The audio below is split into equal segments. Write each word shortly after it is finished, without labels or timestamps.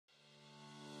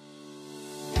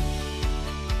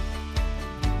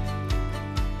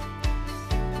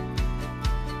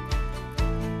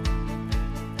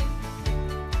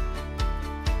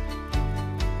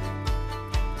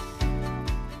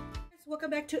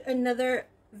welcome back to another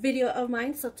video of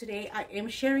mine. So today I am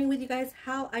sharing with you guys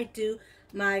how I do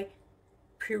my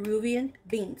Peruvian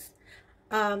beans.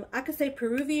 I could say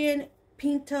Peruvian,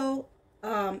 pinto,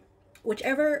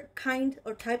 whichever kind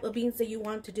or type of beans that you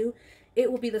want to do,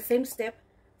 it will be the same step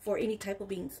for any type of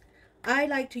beans. I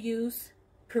like to use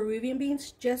Peruvian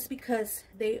beans just because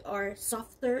they are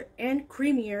softer and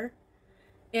creamier,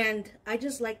 and I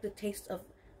just like the taste of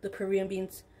the Peruvian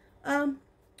beans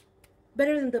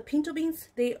better than the pinto beans.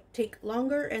 They take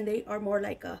longer and they are more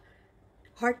like a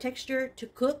hard texture to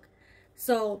cook.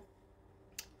 So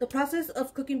the process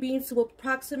of cooking beans will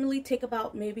approximately take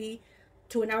about maybe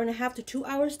to 1.5 hours to 2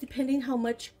 hours, depending how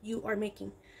much you are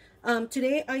making.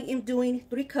 Today I am doing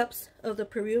 3 cups of the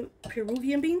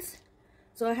Peruvian beans.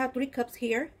 So I have 3 cups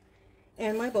here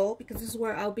in my bowl because this is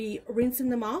where I'll be rinsing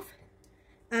them off.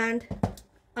 And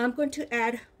I'm going to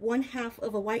add 1/2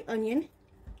 of a white onion.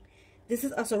 This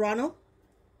is a serrano,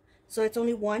 so it's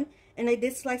only 1, and I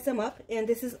did slice them up. And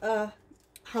this is a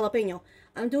jalapeno.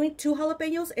 I'm doing 2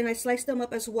 jalapenos, and I sliced them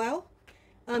up as well.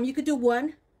 You could do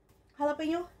 1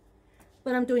 jalapeno,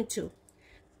 but I'm doing 2.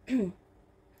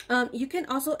 You can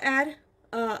also add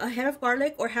a head of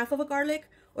garlic or half of a garlic,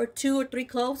 or 2 or 3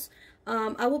 cloves.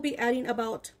 I will be adding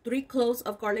about 3 cloves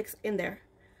of garlic in there.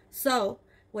 So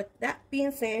with that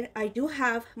being said, I do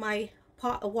have my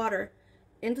pot of water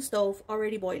in the stove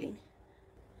already boiling.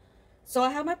 So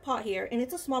I have my pot here, and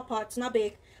it's a small pot, it's not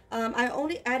big. I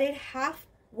only added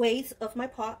halfway of my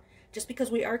pot just because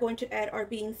we are going to add our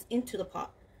beans into the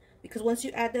pot. Because once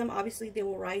you add them, obviously they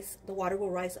will rise, the water will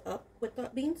rise up with the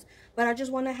beans. But I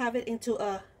just want to have it into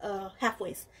a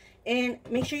halfway. And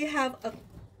make sure you have a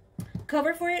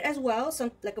cover for it as well,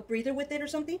 some like a breather with it or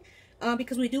something,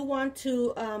 because we do want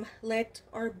to let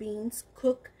our beans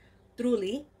cook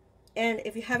thoroughly. And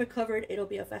if you have it covered,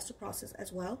 it'll be a faster process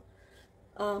as well.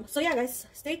 So yeah, guys,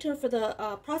 stay tuned for the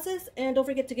process, and don't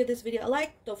forget to give this video a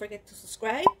like. Don't forget to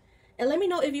subscribe, and let me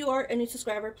know if you are a new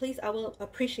subscriber, please. I will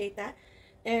appreciate that.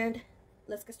 And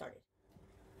let's get started.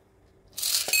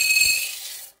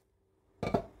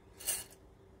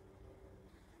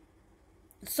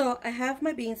 So I have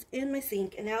my beans in my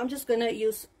sink, and now I'm just gonna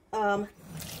use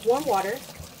warm water.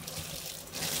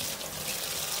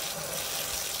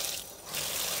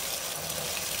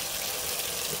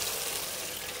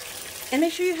 And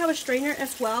make sure you have a strainer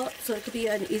as well, so it could be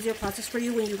an easier process for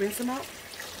you when you rinse them out.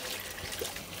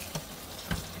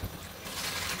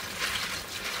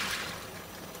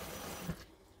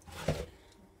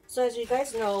 So as you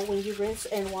guys know, when you rinse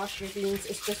and wash your beans,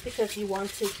 it's just because you want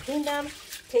to clean them,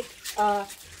 take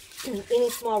any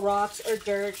small rocks or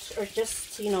dirt, or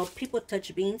just, you know, people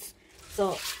touch beans.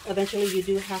 So eventually you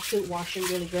do have to wash them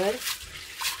really good.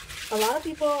 A lot of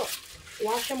people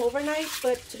wash them overnight,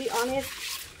 but to be honest,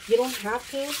 you don't have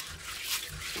to,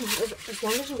 as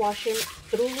long as you wash them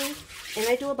thoroughly. And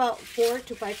I do about 4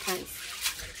 to 5 times.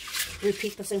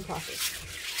 Repeat the same process.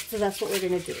 So that's what we're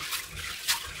going to do.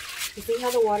 You see how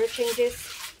the water changes?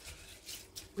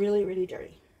 Really, really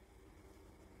dirty.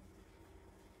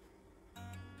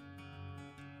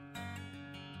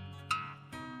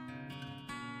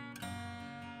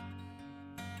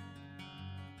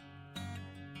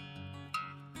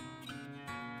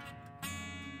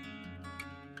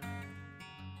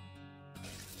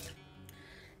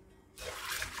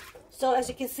 So as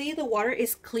you can see, the water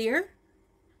is clear.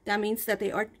 That means that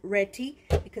they are ready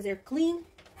because they're clean.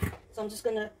 So I'm just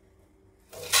gonna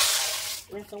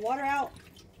rinse the water out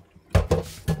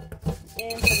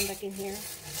and put them back in here.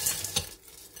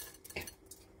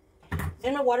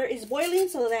 And the water is boiling,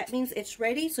 so that means it's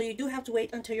ready. So you do have to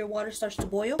wait until your water starts to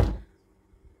boil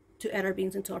to add our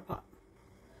beans into our pot.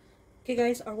 Okay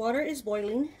guys, our water is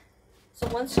boiling. So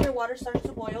once your water starts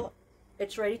to boil,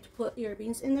 it's ready to put your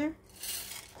beans in there.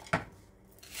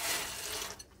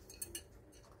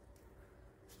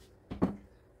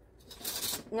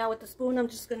 Now with the spoon, I'm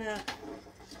just gonna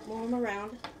move them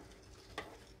around.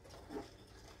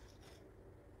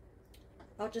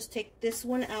 I'll just take this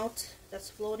one out that's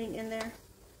floating in there.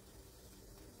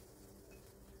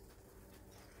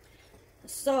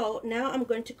 So now I'm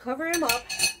going to cover them up.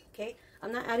 Okay,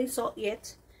 I'm not adding salt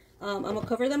yet. I'm gonna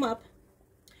cover them up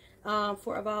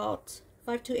for about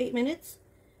 5 to 8 minutes.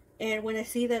 And when I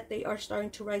see that they are starting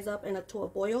to rise up and up to a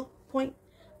boil point,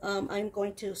 I'm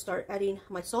going to start adding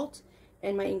my salt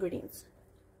and my ingredients.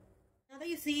 Now that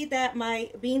you see that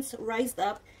my beans rised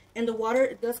up and the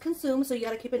water does consume, so you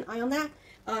gotta keep an eye on that.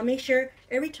 Make sure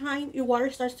every time your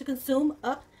water starts to consume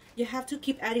up, you have to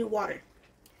keep adding water.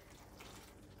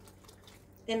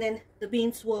 And then the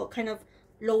beans will kind of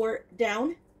lower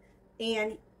down,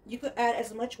 and you could add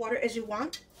as much water as you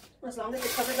want, as long as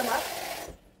you cover them up.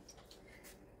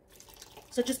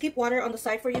 So just keep water on the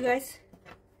side for you guys.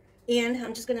 And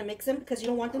I'm just going to mix them because you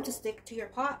don't want them to stick to your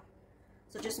pot.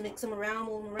 So just mix them around,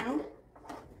 move them around.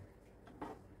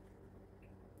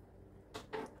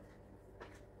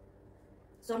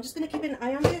 So I'm just going to keep an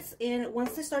eye on this. And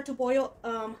once they start to boil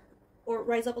or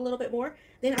rise up a little bit more,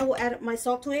 then I will add my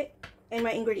salt to it and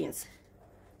my ingredients.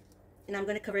 And I'm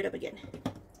going to cover it up again.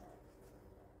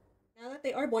 Now that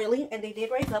they are boiling and they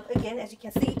did rise up again, as you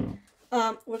can see,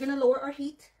 we're going to lower our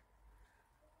heat.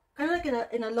 Kind of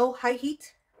like in a low-high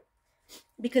heat.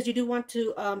 Because you do want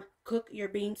to cook your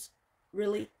beans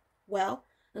really well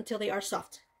until they are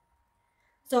soft.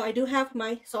 So I do have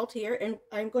my salt here, and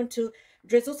I'm going to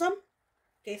drizzle some.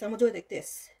 Okay, so I'm going to do it like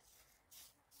this.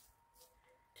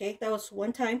 Okay, that was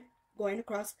one time going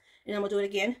across, and I'm going to do it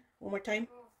again one more time.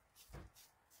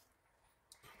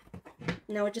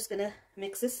 Now we're just going to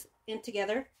mix this in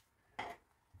together.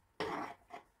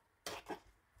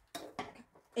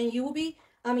 And you will be,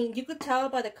 I mean, you could tell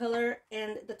by the color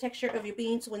and the texture of your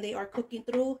beans when they are cooking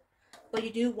through, but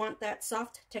you do want that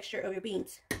soft texture of your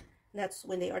beans. And that's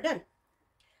when they are done.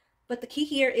 But the key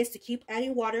here is to keep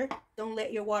adding water. Don't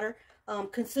let your water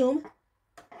consume,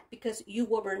 because you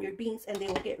will burn your beans and they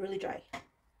will get really dry.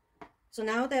 So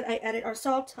now that I added our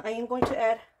salt, I am going to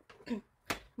add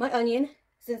my onion.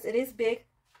 Since it is big,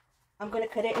 I'm going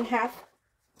to cut it in half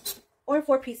or in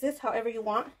 4 pieces, however you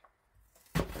want.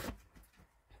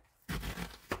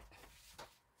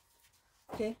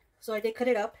 Okay, so I did cut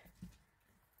it up.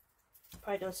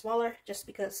 Probably do it smaller just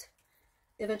because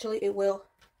eventually it will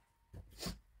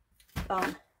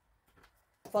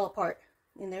fall apart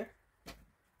in there.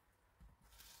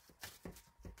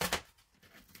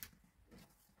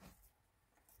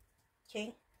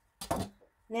 Okay,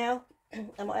 now I'm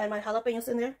going to add my jalapenos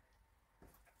in there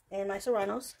and my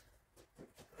serranos.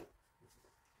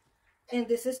 And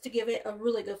this is to give it a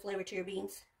really good flavor to your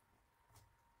beans.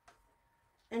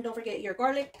 And don't forget your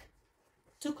garlic,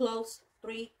 2 cloves,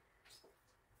 3,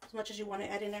 as much as you want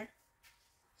to add in there.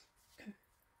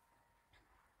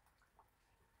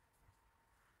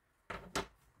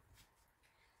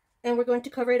 And we're going to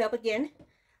cover it up again.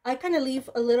 I kind of leave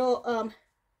a little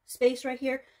space right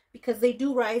here because they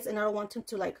do rise, and I don't want them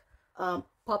to like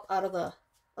pop out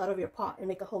of your pot and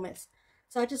make a whole mess.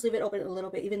 So I just leave it open a little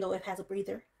bit, even though it has a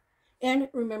breather. And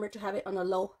remember to have it on a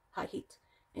low-high heat.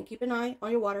 And keep an eye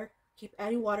on your water. Keep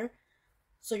adding water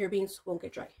so your beans won't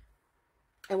get dry.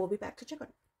 And we'll be back to check on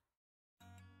it.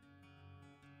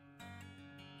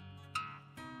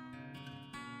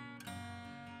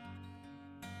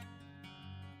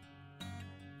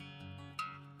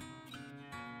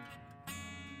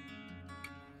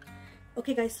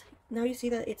 Okay guys, now you see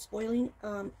that it's boiling.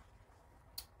 I'm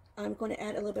going to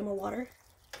add a little bit more water.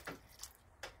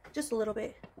 Just a little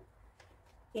bit.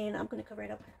 And I'm going to cover it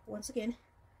up once again.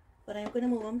 But I'm going to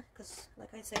move them because,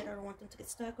 like I said, I don't want them to get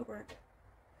stuck or burnt.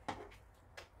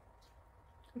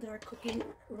 They are cooking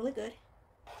really good.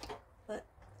 But,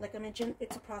 like I mentioned,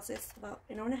 it's a process. About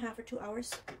 1.5 hours or 2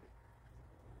 hours.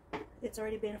 It's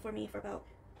already been for me for about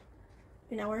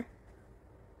an hour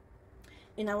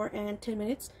and 10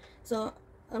 minutes. So,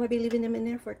 I'm going to be leaving them in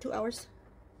there for 2 hours.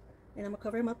 And I'm going to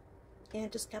cover them up.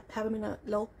 And just have them in a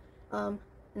low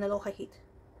high heat.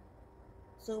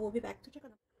 So, we'll be back to check on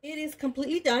them. It is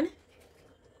completely done.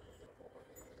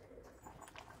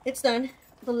 It's done.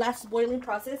 The last boiling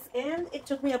process, and it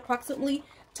took me approximately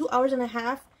 2.5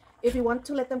 hours. If you want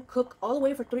to let them cook all the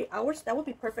way for 3 hours, that would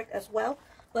be perfect as well.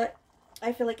 But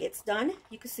I feel like it's done.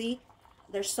 You can see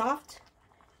they're soft.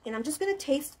 And I'm just going to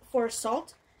taste for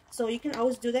salt. So you can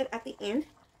always do that at the end.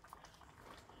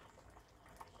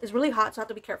 It's really hot, so I have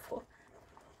to be careful.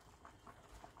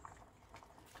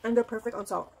 And they're perfect on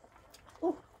salt.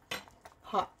 Ooh.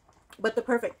 Hot, but they're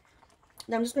perfect.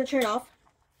 Now I'm just going to turn it off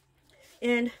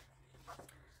and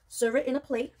serve it in a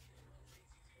plate.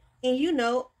 And you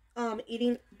know,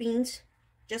 eating beans,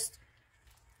 just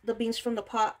the beans from the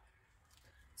pot,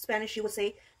 Spanish you would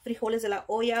say frijoles de la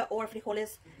olla or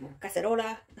frijoles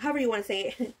cacerola, however you want to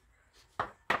say it.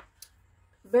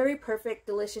 Very perfect,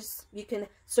 delicious. You can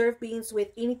serve beans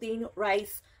with anything,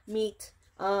 rice, meat,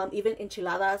 even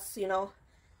enchiladas, you know.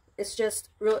 It's just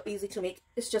real easy to make.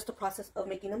 It's just a process of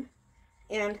making them.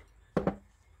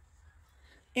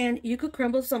 And you could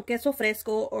crumble some queso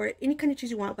fresco or any kind of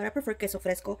cheese you want, but I prefer queso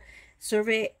fresco. Serve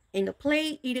it in a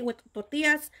plate, eat it with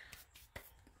tortillas.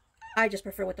 I just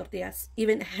prefer with tortillas,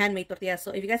 even handmade tortillas.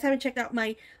 So if you guys haven't checked out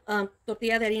my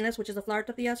tortilla de harinas, which is a flour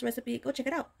tortillas recipe, go check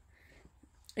it out.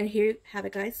 And here you have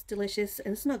it, guys. Delicious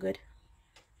and smell good.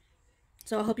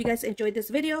 So I hope you guys enjoyed this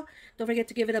video. Don't forget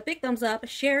to give it a big thumbs up,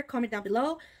 share, comment down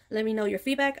below. Let me know your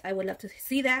feedback. I would love to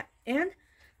see that. And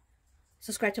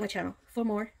subscribe to my channel for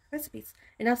more recipes.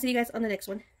 And I'll see you guys on the next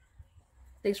one.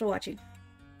 Thanks for watching.